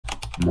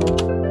They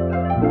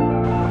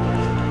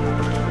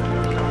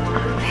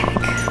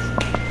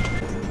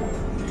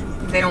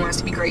don't want us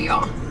to be great,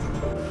 y'all.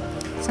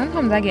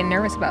 Sometimes I get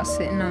nervous about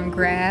sitting on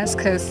grass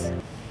because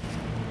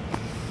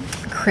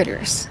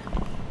critters.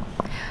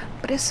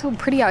 But it's so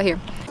pretty out here.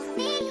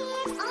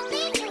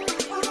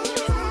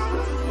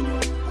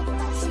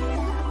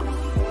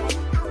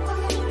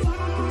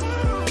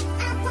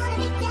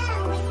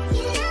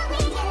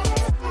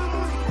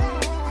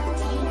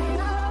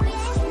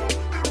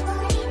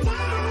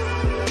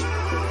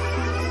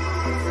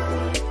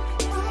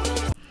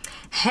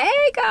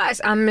 Hey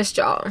guys, I missed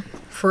y'all.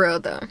 For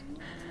real though.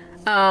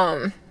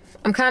 I'm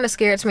kind of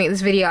scared to make this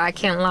video, I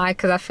can't lie,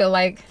 because I feel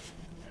like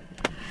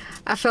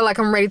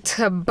I'm ready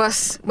to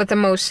bust with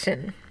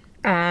emotion.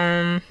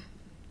 So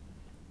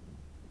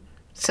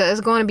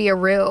it's going to be a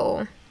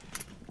real,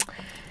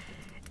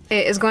 damn,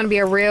 what's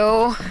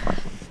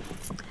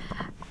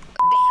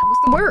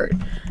the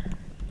word?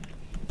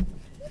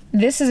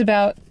 This is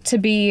about to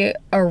be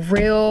a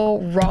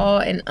real, raw,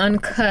 and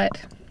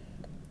uncut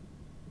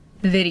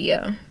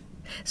video.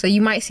 So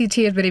you might see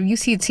tears, but if you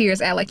see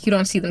tears, act like you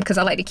don't see them, because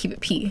I like to keep it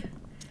P.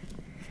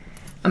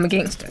 I'm a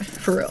gangster,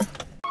 for real.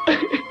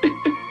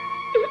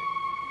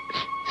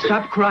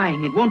 Stop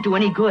crying, it won't do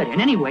any good.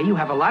 And anyway, you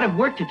have a lot of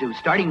work to do,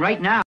 starting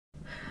right now.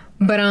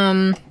 But,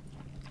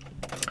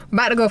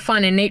 about to go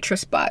find a nature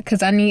spot,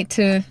 because I need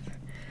to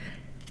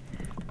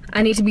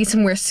be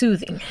somewhere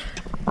soothing.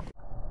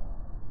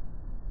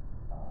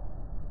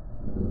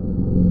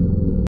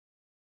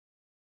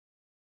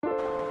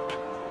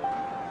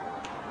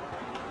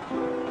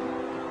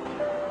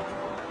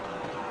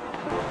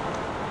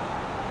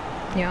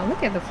 Yeah,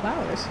 look at the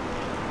flowers.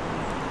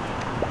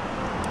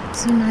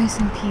 So nice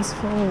and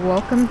peaceful.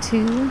 Welcome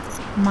to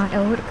my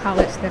old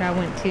college that I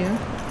went to.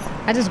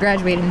 I just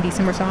graduated in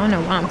December, so I don't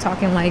know why I'm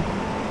talking like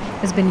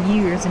it's been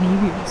years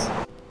and years.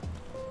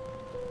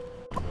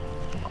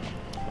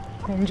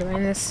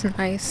 Enjoying this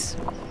nice,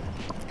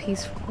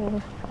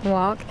 peaceful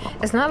walk.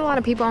 It's not a lot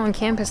of people on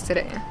campus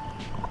today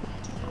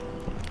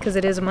because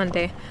it is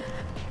Monday.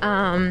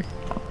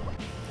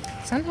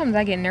 Sometimes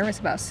I get nervous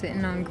about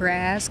sitting on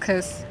grass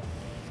because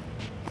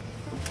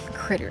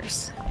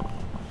critters.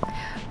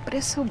 But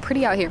it's so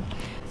pretty out here.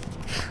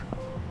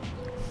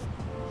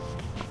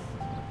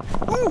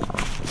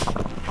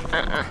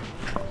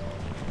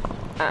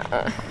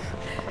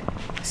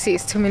 See,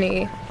 it's too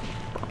many.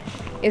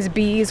 It's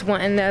bees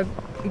wanting to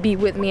be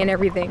with me and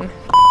everything.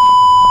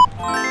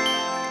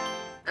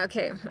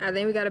 Okay, I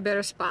think we got a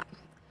better spot.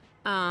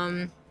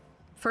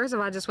 First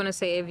of all, I just want to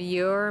say, if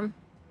you're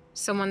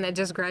someone that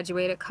just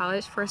graduated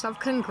college, first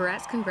off,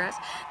 congrats.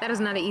 That is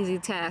not an easy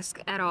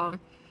task at all.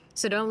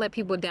 So don't let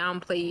people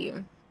downplay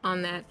you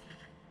on that.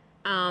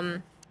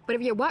 But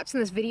if you're watching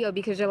this video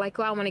because you're like,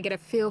 oh, I want to get a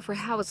feel for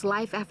how is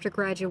life after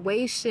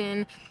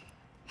graduation,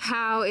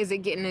 how is it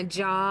getting a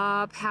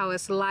job, how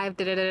is life,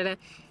 Let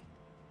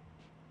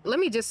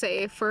me just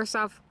say, first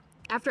off,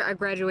 after I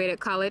graduated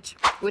college,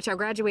 which I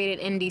graduated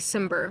in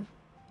December,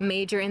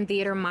 major in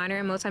theater, minor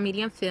in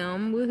multimedia and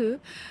film, woohoo.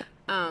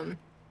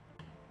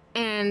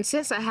 And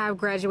since I have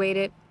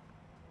graduated,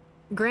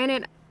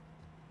 granted,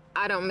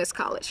 I don't miss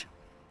college.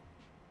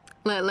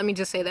 Let me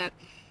just say that.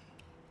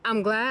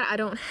 I'm glad I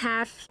don't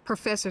have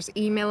professors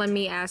emailing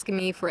me, asking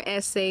me for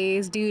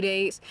essays, due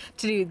dates,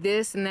 to do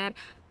this and that.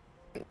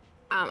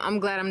 I'm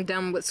glad I'm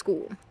done with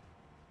school.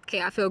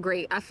 Okay, I feel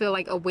great. I feel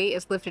like a weight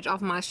is lifted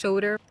off my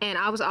shoulder. And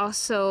I was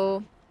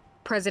also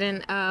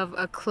president of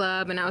a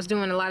club, and I was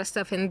doing a lot of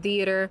stuff in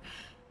theater.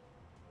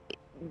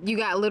 You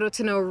got little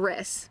to no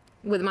rest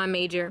with my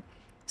major.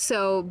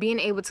 So being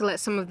able to let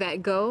some of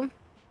that go,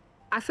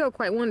 I feel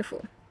quite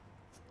wonderful.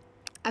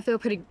 I feel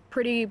pretty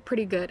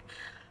good.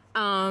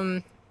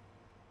 So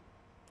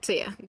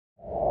yeah.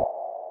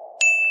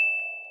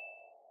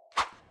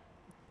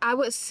 I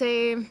would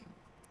say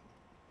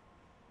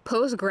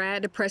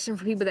post-grad depression,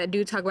 for people that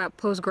do talk about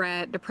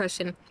post-grad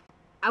depression,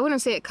 I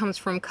wouldn't say it comes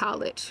from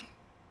college.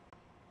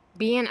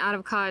 Being out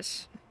of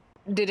college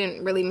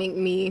didn't really make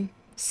me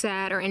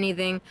sad or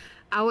anything.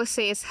 I would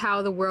say it's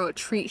how the world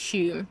treats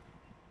you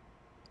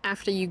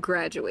after you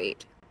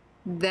graduate.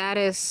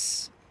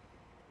 That's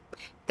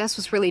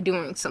what's really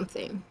doing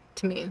something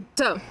to me.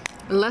 So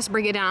let's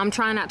break it down. I'm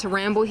trying not to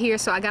ramble here,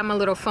 so I got my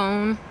little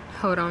phone.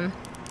 Hold on.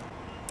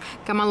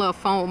 Got my little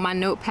phone with my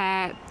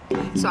notepad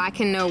so I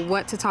can know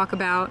what to talk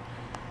about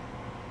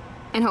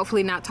and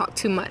hopefully not talk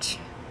too much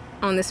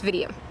on this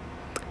video.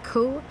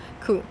 Cool.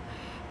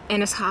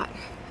 And it's hot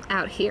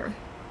out here.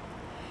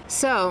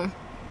 So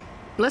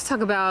let's talk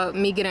about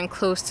me getting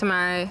close to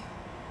my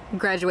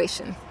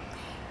graduation.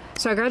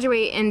 So I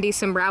graduated in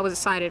December. I was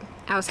excited.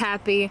 I was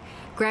happy.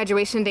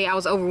 Graduation day, I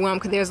was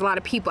overwhelmed because there's a lot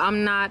of people.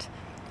 I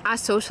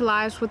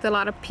socialize with a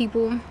lot of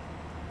people,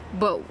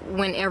 but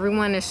when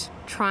everyone is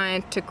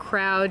trying to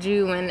crowd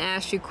you and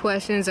ask you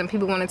questions and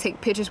people want to take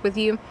pictures with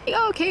you, like,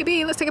 oh,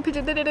 KB, let's take a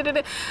picture,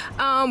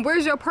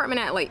 where's your apartment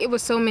at? Like, it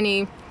was so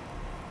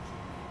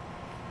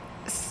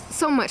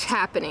much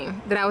happening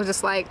that I was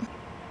just like,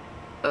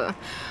 but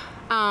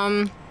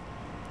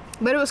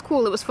it was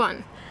cool, it was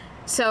fun.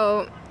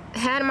 So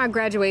had my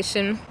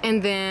graduation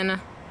and then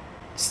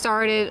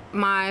started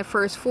my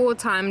first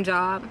full-time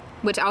job,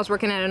 which I was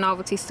working at a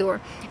novelty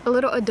store, a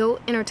little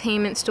adult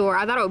entertainment store.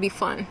 I thought it would be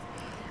fun.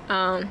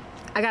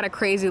 I got a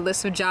crazy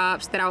list of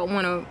jobs that I would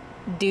want to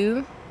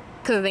do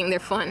because I think they're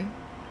fun.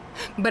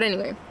 But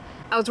anyway,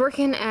 I was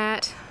working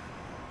at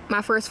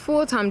my first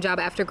full-time job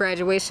after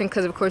graduation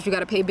because of course you got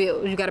to pay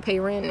bills, you got to pay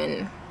rent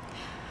and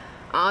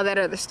all that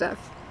other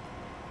stuff.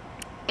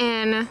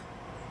 And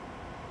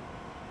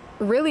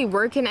really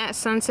working at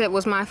Sunset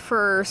was my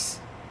first,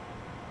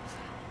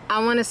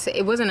 I want to say,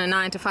 it wasn't a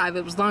 9 to 5,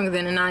 it was longer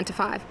than a 9 to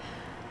 5.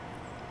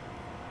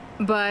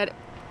 But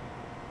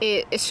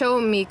it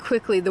showed me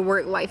quickly the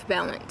work-life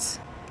balance.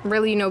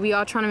 Really, you know, we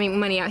all trying to make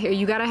money out here.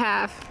 You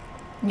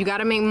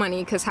gotta make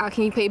money, because how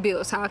can you pay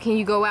bills? How can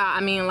you go out?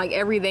 I mean, like,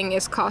 everything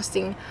is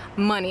costing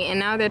money. And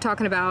now they're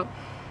talking about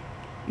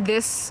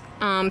this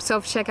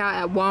self-checkout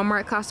at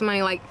Walmart costing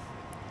money. Like,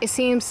 it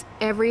seems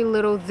every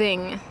little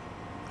thing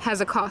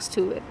has a cost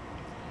to it.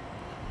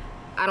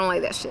 I don't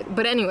like that shit.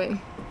 But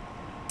anyway,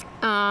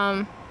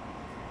 I'm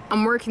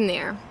working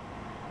there.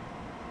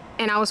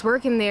 And I was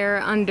working there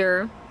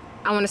under,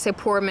 I want to say,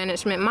 poor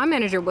management. My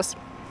manager was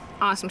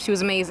awesome. She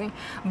was amazing.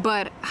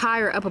 But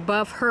higher up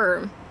above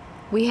her,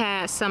 we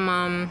had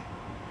some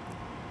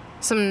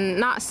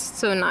not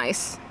so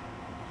nice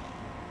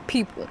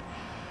people.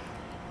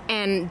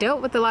 And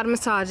dealt with a lot of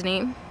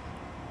misogyny.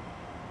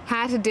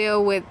 Had to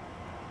deal with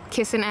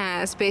kissing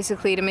ass,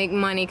 basically, to make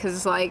money. Because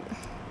it's like,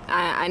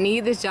 I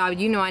need this job.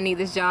 You know I need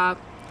this job.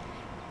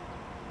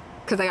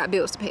 Because I got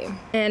bills to pay.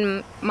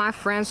 And my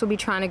friends would be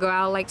trying to go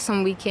out like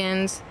some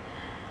weekends.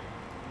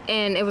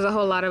 And it was a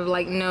whole lot of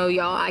like, no,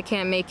 y'all, I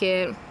can't make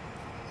it.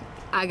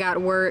 I got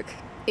work.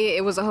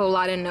 It was a whole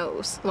lot of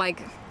no's.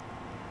 Like,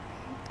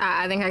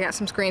 I think I got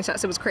some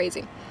screenshots. It was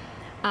crazy.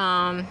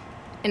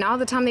 And all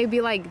the time they'd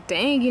be like,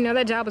 dang, you know,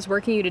 that job was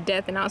working you to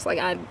death. And I was like,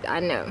 I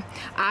know.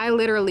 I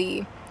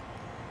literally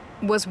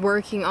was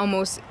working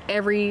almost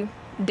every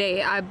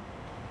day. I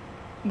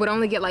would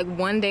only get like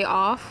 1 day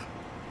off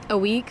a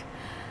week.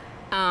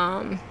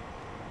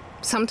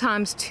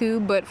 Sometimes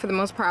 2, but for the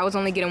most part I was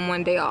only getting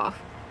 1 day off.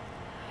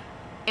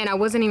 And I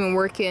wasn't even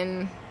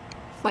working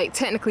like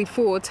technically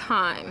full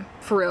time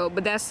for real,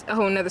 but that's a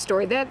whole nother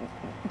story. That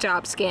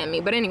job scammed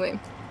me. But anyway,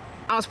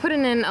 I was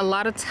putting in a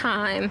lot of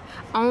time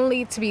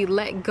only to be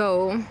let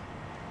go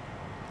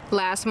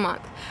last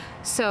month.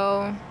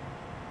 So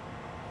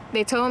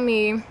they told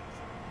me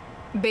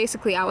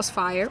basically I was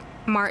fired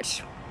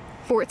March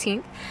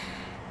 14th,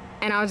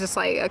 and I was just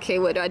like, okay,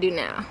 what do I do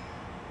now?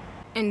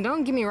 And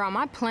don't get me wrong,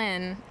 my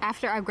plan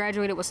after I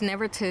graduated was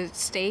never to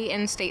stay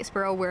in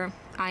Statesboro where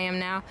I am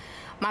now.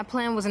 My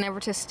plan was never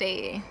to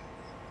stay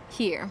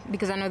here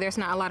because I know there's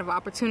not a lot of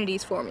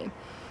opportunities for me.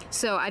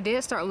 So I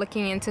did start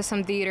looking into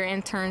some theater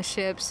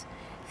internships,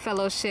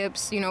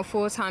 fellowships, you know,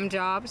 full-time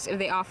jobs if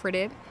they offered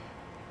it.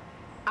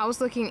 I was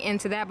looking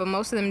into that, but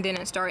most of them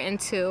didn't start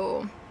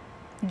until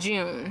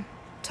June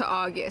to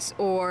August,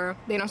 or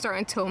they don't start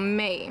until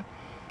May.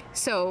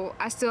 So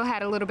I still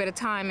had a little bit of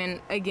time,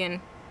 and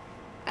again,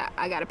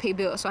 I gotta pay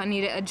bills, so I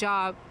needed a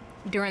job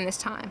during this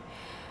time.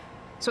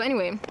 So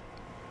anyway,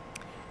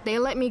 they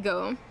let me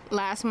go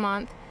last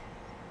month,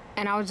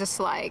 and I was just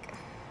like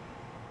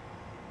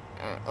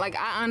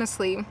I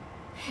honestly,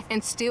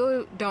 and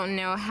still don't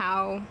know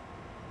how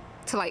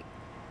to like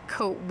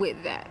cope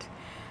with that.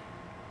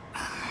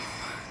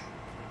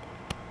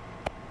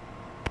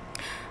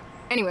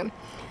 Anyway,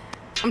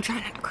 I'm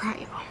trying not to cry,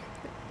 y'all.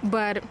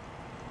 But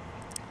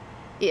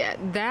yeah,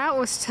 that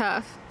was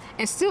tough.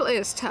 And still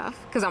is tough,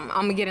 because I'm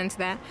gonna get into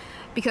that,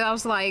 because I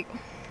was like,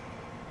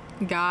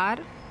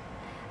 God,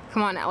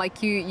 come on now,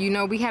 like you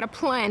know we had a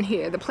plan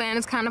here. The plan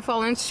is kind of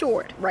falling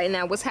short right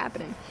now. What's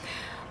happening?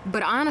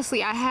 But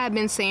honestly, I had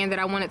been saying that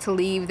I wanted to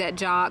leave that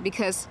job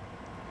because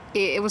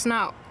it was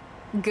not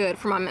good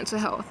for my mental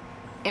health.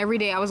 Every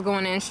day I was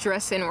going in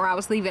stressing, or I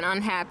was leaving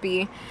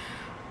unhappy,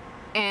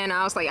 and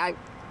I was like,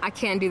 I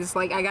can't do this.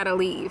 Like, I gotta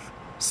leave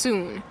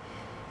soon.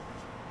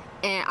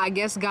 And I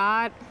guess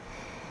God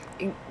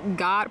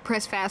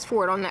pressed fast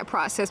forward on that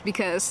process,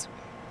 because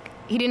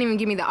he didn't even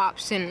give me the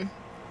option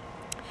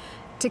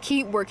to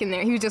keep working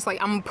there. He was just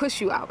like, I'm gonna push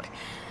you out.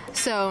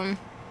 So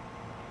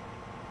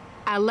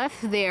I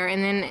left there,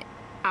 and then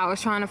I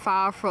was trying to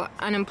file for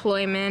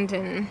unemployment,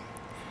 and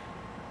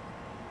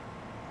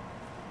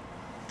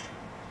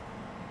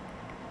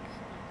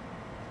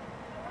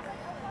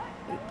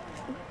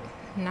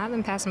not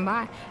them passing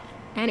by.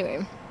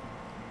 Anyway,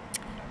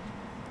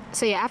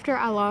 so yeah, after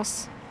I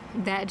lost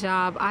that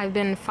job, I've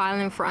been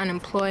filing for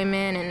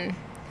unemployment and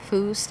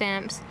food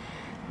stamps.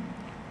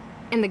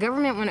 And the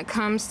government, when it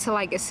comes to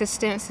like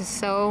assistance, is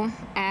so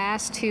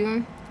ass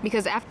too,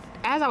 because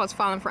as I was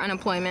filing for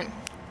unemployment,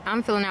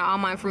 I'm filling out all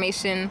my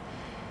information,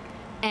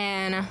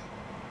 and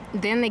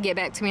then they get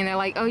back to me and they're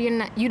like, oh, you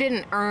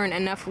didn't earn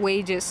enough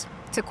wages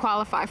to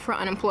qualify for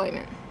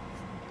unemployment.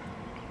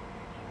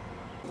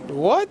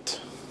 What?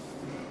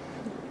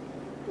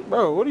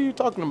 Bro, what are you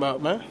talking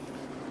about, man?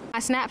 My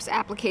SNAP's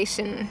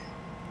application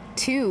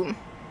too,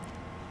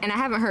 and I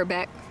haven't heard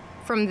back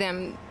from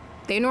them.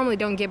 They normally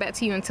don't get back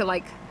to you until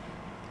like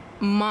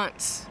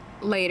months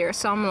later.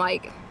 So I'm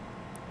like,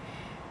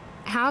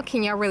 how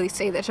can y'all really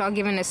say that y'all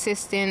giving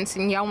assistance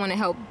and y'all want to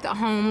help the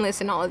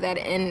homeless and all of that,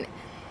 and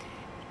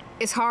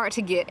it's hard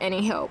to get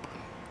any help,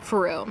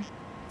 for real.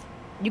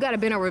 You gotta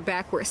bend over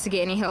backwards to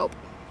get any help,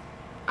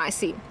 I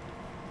see.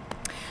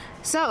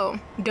 So,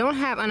 don't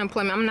have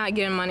unemployment. I'm not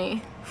getting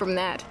money from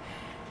that.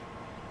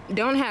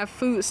 Don't have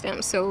food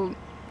stamps, so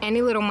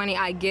any little money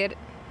I get,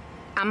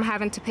 I'm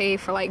having to pay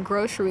for like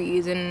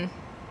groceries and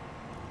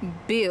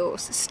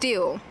bills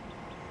still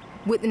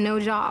with no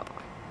job.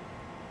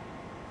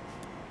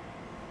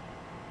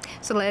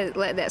 So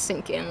let that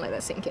sink in, let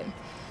that sink in.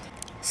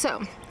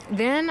 So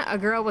then a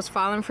girl was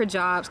filing for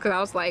jobs because I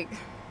was like,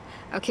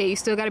 okay, you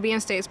still got to be in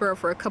Statesboro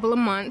for a couple of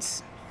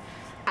months.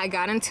 I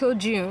got until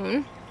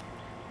June,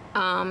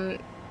 and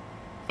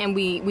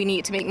we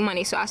need to make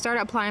money. So I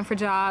started applying for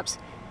jobs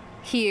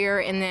here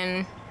and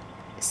then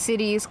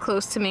cities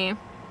close to me.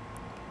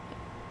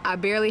 I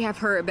barely have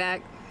heard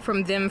back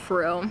from them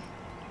for real.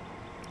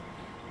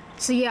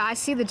 So yeah, I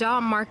see the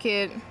job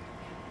market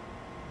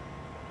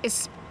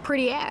is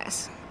pretty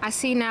ass. I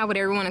see now what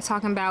everyone is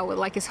talking about with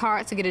like it's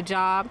hard to get a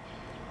job.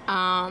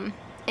 And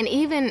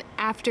even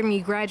after me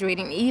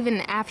graduating,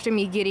 even after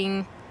me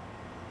getting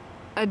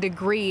a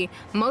degree,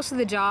 most of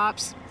the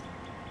jobs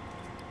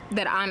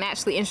that I'm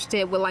actually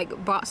interested with,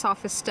 like box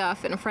office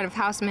stuff and front of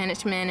house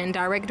management and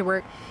director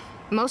work,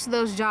 most of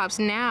those jobs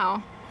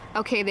now,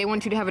 okay, they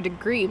want you to have a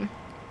degree,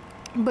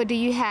 but do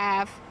you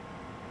have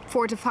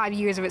 4 to 5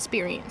 years of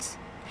experience?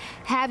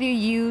 Have you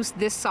used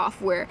this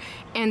software?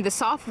 And the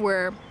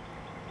software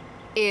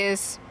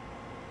is,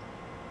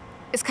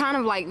 it's kind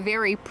of like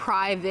very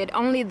private.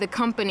 Only the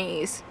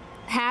companies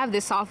have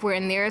this software,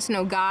 and there's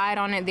no guide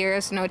on it.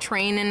 There's no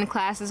training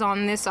classes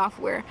on this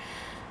software.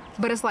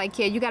 But it's like,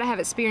 yeah, you gotta have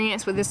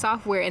experience with this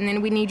software, and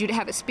then we need you to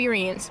have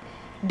experience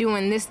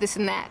doing this, this,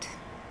 and that.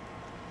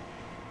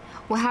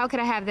 Well, how could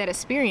I have that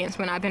experience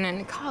when I've been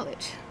in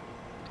college?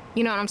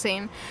 You know what I'm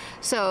saying?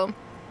 So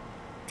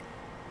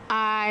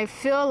I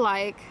feel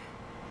like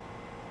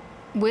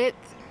with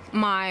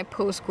my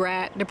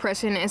post-grad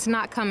depression, it's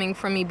not coming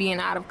from me being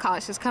out of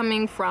college. It's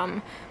coming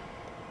from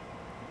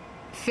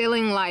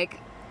feeling like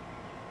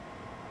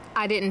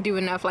I didn't do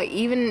enough. Like,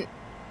 even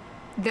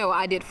though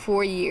I did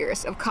 4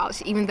 years of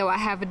college, even though I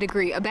have a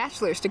degree, a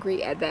bachelor's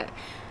degree at that,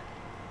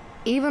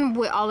 even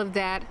with all of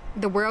that,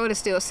 the world is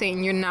still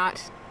saying you're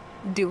not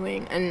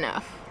doing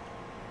enough.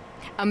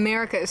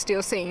 America is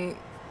still saying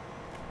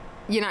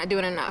you're not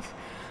doing enough.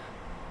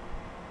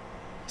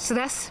 So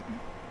that's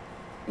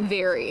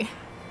very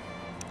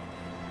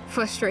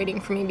frustrating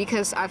for me,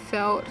 because I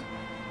felt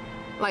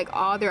like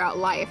all throughout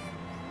life,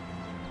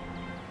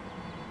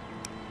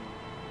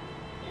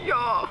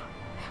 y'all,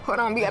 hold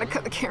on, we gotta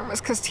cut the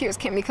cameras because tears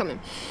can't be coming.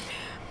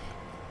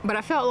 But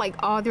I felt like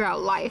all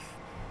throughout life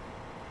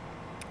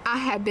I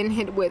had been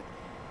hit with,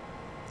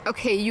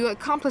 okay, you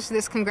accomplished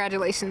this,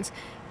 congratulations,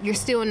 you're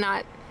still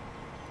not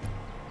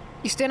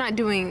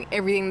doing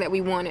everything that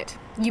we wanted.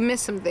 You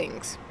missed some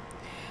things.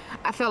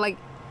 I felt like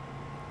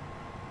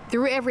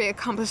through every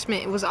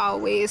accomplishment, it was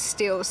always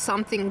still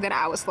something that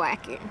I was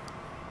lacking.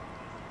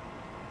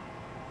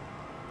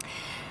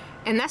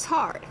 And that's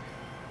hard.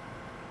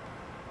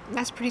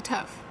 That's pretty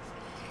tough.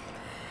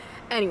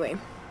 Anyway,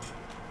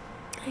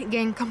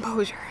 gain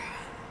composure.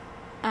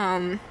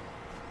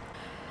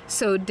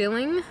 So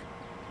dealing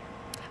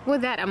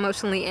with that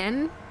emotionally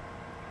and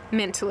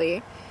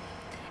mentally,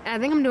 and I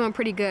think I'm doing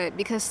pretty good,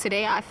 because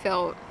today I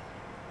felt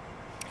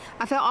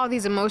all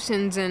these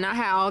emotions and I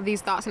had all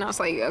these thoughts, and I was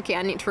like, okay,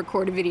 I need to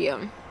record a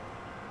video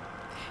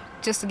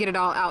just to get it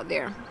all out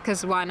there,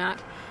 because why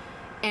not?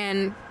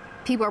 And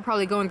people are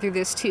probably going through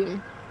this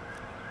too.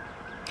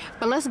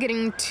 But let's get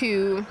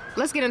into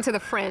the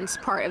friends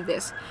part of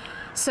this.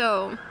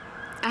 So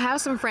I have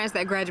some friends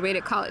that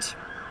graduated college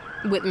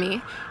with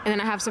me, and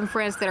then I have some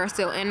friends that are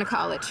still in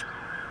college.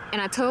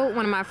 And I told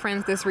one of my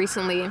friends this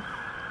recently.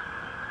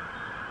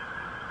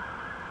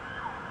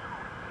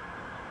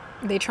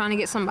 They trying to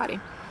get somebody.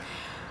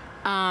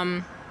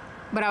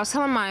 But I was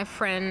telling my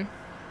friend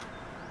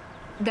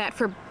that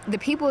for the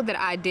people that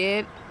I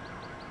did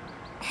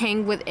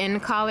hang with in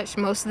college,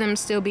 most of them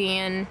still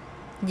being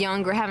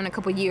young or having a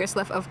couple years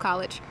left of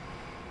college,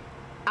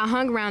 I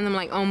hung around them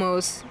like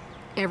almost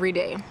every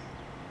day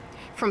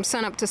from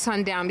sunup to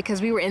sundown,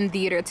 because we were in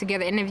theater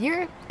together. And if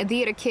you're a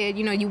theater kid,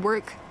 you know, you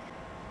work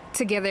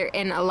together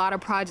in a lot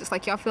of projects,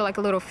 like y'all feel like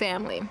a little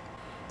family.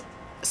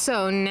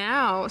 So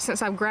now,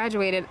 since I've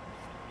graduated,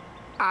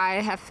 I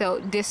have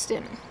felt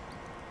distant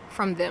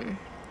from them,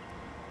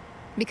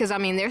 because I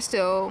mean, they're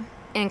still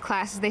in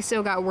classes, they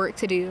still got work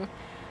to do.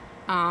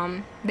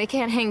 They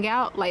can't hang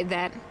out like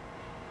that.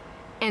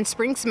 And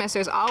spring semester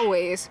is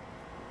always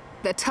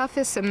the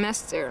toughest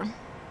semester,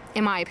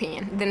 in my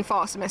opinion, than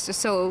fall semester.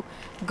 So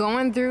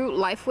going through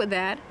life with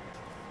that,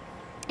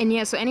 and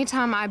yeah, so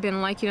anytime I've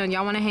been like, you know,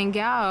 y'all want to hang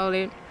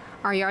out,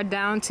 or y'all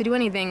down to do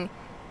anything,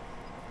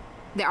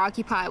 they're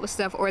occupied with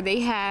stuff, or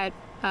they had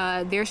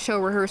their show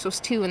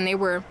rehearsals too, and they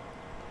were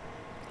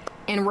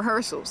and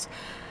rehearsals.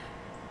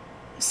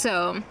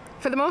 So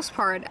for the most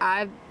part,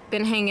 I've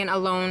been hanging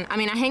alone. I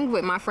mean, I hang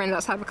with my friends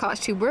outside of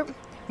college too. We're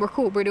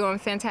cool. We're doing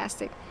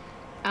fantastic.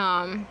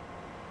 But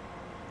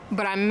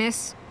I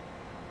miss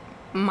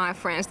my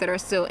friends that are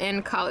still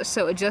in college.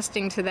 So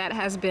adjusting to that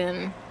has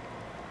been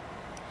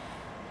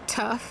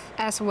tough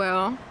as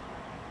well.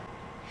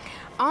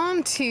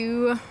 On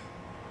to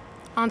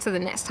the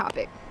next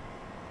topic.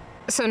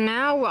 So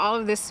now with all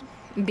of this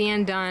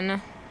being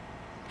done,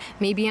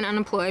 me being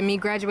unemployed, me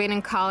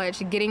graduating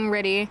college, getting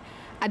ready,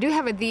 I do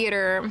have a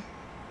theater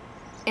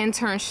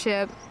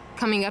internship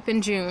coming up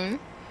in June.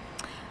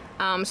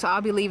 So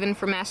I'll be leaving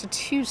for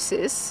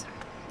Massachusetts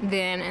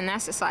then, and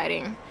that's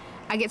exciting.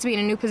 I get to be in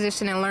a new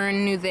position and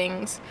learn new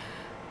things.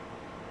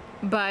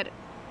 But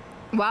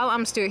while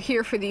I'm still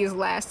here for these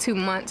last 2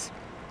 months,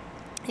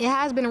 it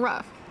has been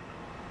rough.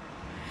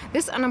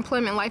 This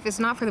unemployment life is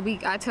not for the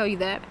weak, I tell you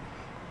that.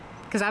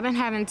 Because I've been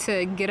having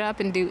to get up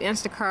and do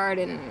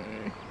Instacart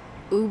and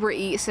Uber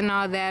Eats and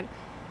all that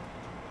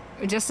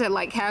just to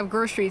like have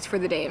groceries for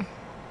the day.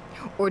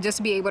 Or just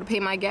to be able to pay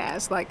my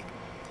gas. Like,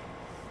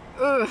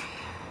 ugh.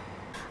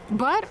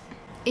 But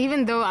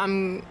even though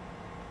I'm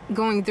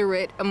going through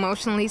it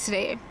emotionally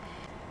today,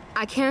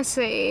 I can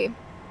say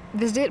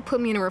this did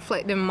put me in a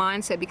reflective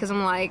mindset, because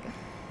I'm like,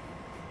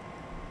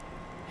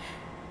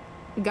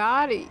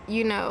 God,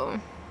 you know,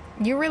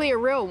 you're really a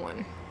real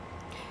one.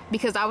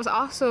 Because I was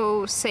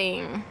also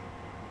saying,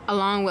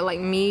 along with like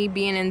me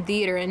being in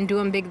theater and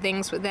doing big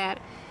things with that,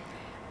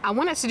 I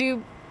wanted to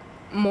do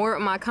more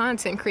of my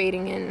content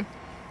creating and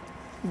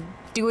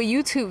do a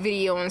YouTube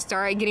video and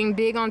start getting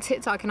big on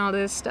TikTok and all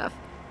this stuff.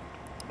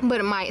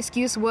 But my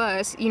excuse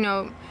was, you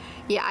know,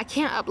 yeah, I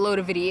can't upload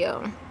a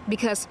video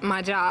because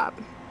my job.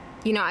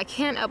 You know, I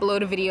can't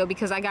upload a video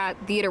because I got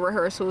theater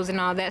rehearsals and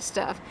all that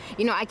stuff.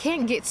 You know, I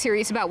can't get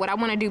serious about what I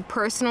want to do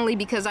personally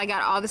because I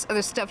got all this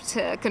other stuff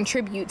to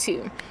contribute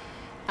to.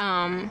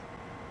 And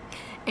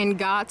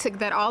God took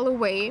that all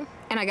away,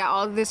 and I got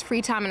all of this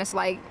free time, and it's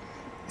like,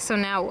 so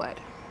now what?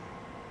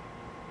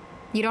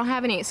 You don't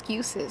have any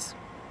excuses.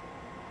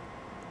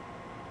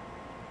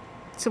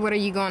 So what are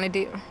you going to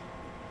do?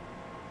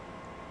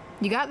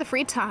 You got the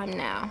free time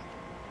now.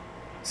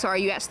 So are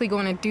you actually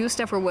going to do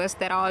stuff, or was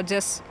that all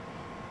just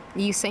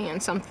you saying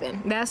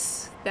something?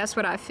 That's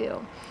what I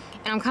feel.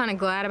 And I'm kind of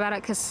glad about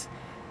it, because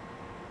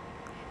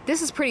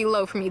this is pretty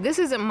low for me. This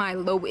isn't my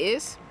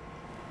lowest,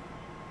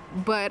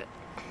 but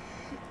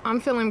I'm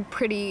feeling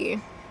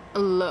pretty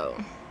low.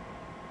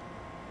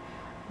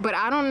 But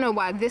I don't know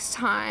why this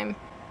time,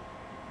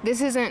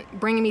 this isn't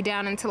bringing me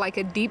down into like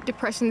a deep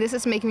depression. This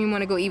is making me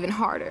want to go even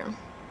harder.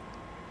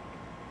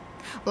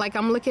 Like,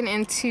 I'm looking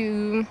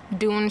into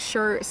doing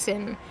shirts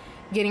and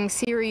getting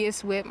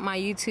serious with my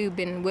YouTube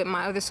and with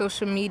my other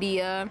social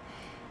media,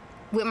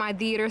 with my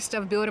theater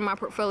stuff, building my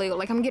portfolio.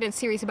 Like, I'm getting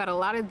serious about a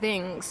lot of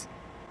things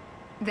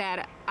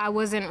that I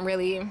wasn't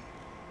really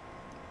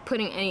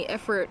putting any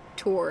effort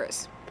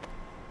towards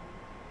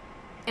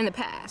in the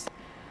past.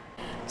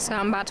 So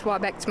I'm about to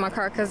walk back to my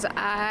car because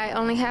I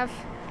only have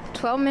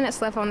 12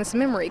 minutes left on this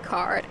memory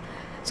card.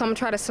 So I'm gonna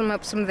try to sum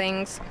up some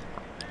things.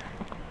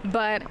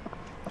 But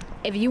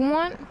if you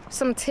want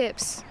some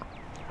tips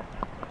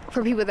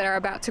for people that are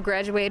about to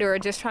graduate or are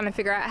just trying to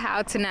figure out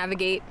how to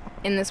navigate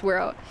in this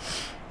world,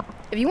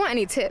 if you want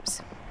any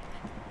tips,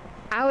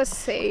 I would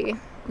say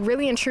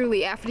really and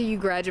truly, after you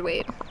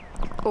graduate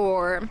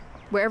or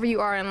wherever you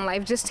are in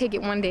life, just take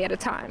it one day at a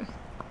time.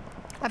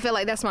 I feel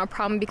like that's my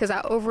problem, because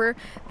I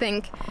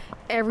overthink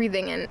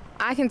everything. And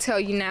I can tell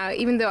you now,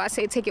 even though I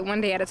say take it one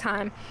day at a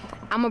time,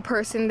 I'm a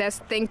person that's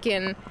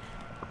thinking,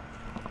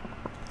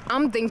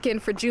 I'm thinking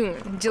for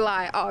June,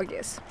 July,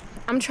 August.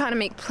 I'm trying to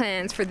make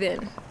plans for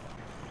then.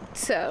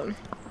 So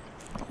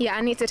yeah,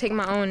 I need to take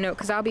my own note,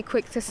 because I'll be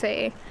quick to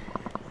say,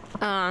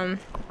 oh,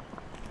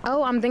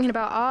 I'm thinking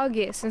about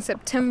August and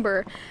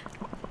September.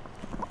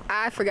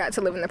 I forgot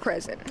to live in the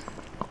present,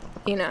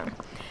 you know.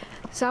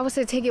 So I would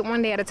say take it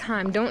one day at a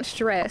time. Don't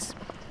stress.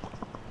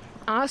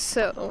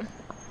 Also,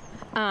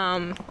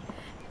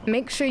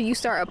 make sure you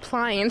start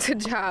applying to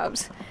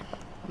jobs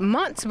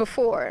months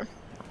before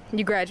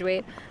you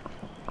graduate.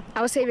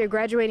 I would say if you're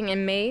graduating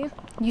in May,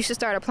 you should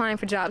start applying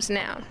for jobs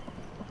now.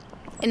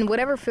 In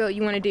whatever field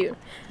you want to do.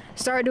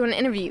 Start doing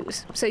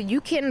interviews so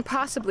you can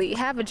possibly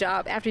have a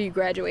job after you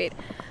graduate.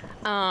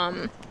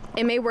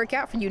 It may work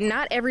out for you.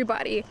 Not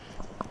everybody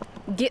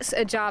gets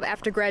a job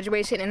after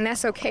graduation, and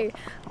that's okay.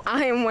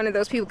 I am one of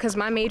those people, because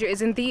my major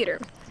is in theater.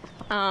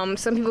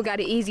 Some people got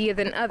it easier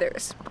than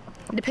others,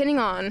 depending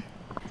on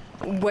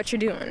what you're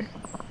doing,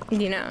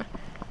 you know.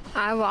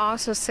 I will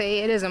also say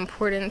it is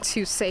important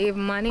to save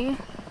money.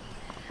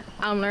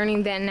 I'm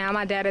learning that now.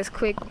 My dad is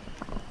quick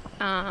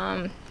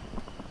to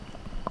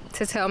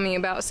tell me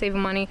about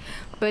saving money,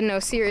 but no,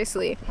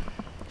 seriously,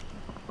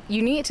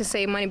 you need to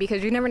save money,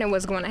 because you never know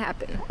what's going to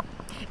happen.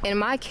 In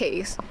my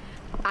case,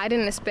 I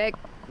didn't expect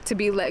to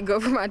be let go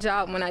from my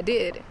job when I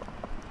did,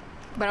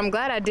 but I'm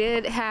glad I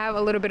did have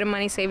a little bit of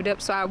money saved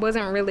up, so I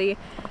wasn't really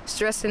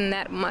stressing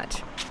that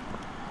much.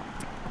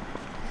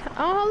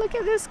 Oh, look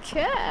at this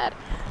cat.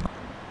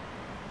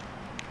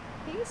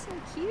 He's so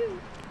cute.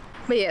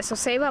 But yeah, so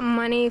save up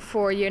money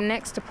for your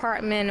next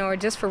apartment or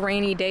just for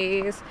rainy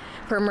days,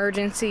 for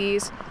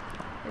emergencies.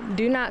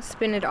 Do not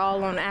spend it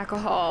all on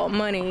alcohol,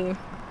 money,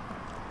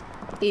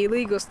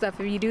 illegal stuff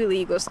if you do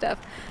illegal stuff.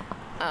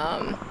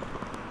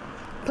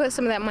 Put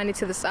some of that money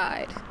to the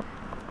side.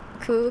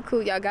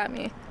 Cool, y'all got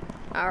me.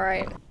 All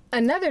right.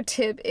 Another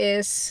tip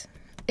is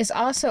it's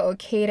also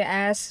okay to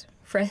ask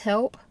for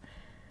help.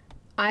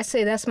 I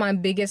say that's my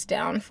biggest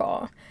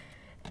downfall.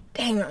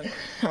 Dang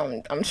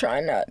on, I'm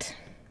trying not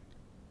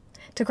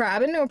to cry.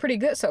 I've been doing pretty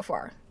good so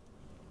far.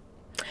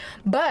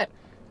 But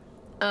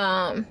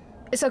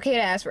it's okay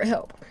to ask for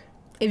help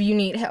if you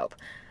need help.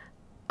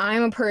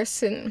 I'm a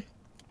person,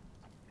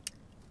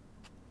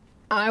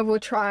 I will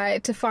try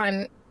to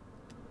find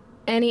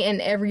any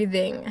and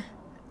everything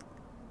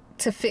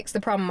to fix the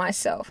problem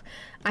myself.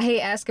 I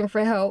hate asking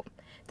for help.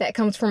 That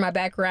comes from my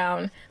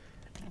background.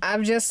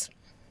 I've just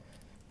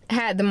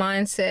had the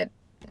mindset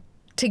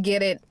to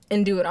get it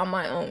and do it on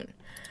my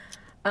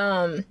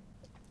own.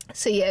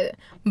 So yeah,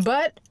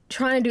 but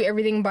trying to do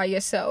everything by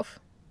yourself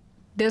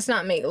does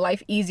not make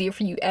life easier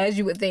for you as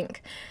you would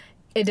think.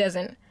 It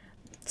doesn't.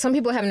 Some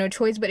people have no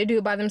choice but to do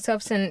it by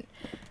themselves, and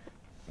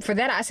for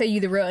that I say you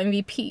the real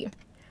MVP.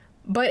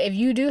 But if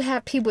you do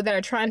have people that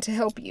are trying to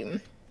help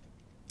you,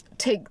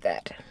 take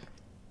that.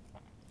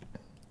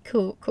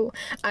 Cool.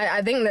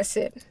 I think that's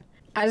it.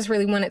 I just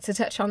really wanted to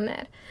touch on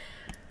that.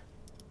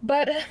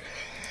 But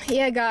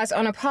yeah, guys,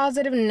 on a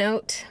positive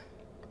note,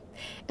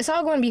 it's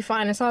all going to be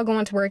fine. It's all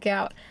going to work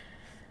out.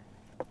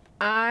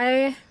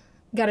 I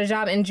got a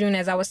job in June,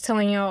 as I was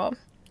telling y'all.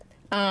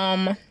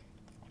 And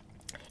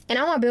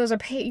all my bills are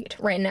paid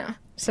right now.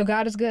 So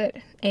God is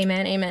good.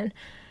 Amen. And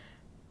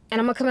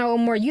I'm going to come out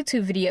with more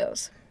YouTube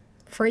videos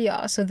for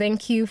y'all. So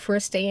thank you for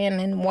staying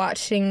and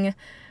watching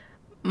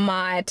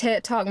my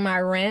TED Talk, my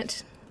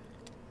rant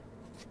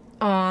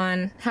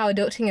on how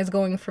adulting is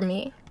going for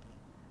me.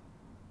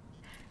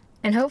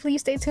 And hopefully you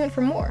stay tuned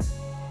for more.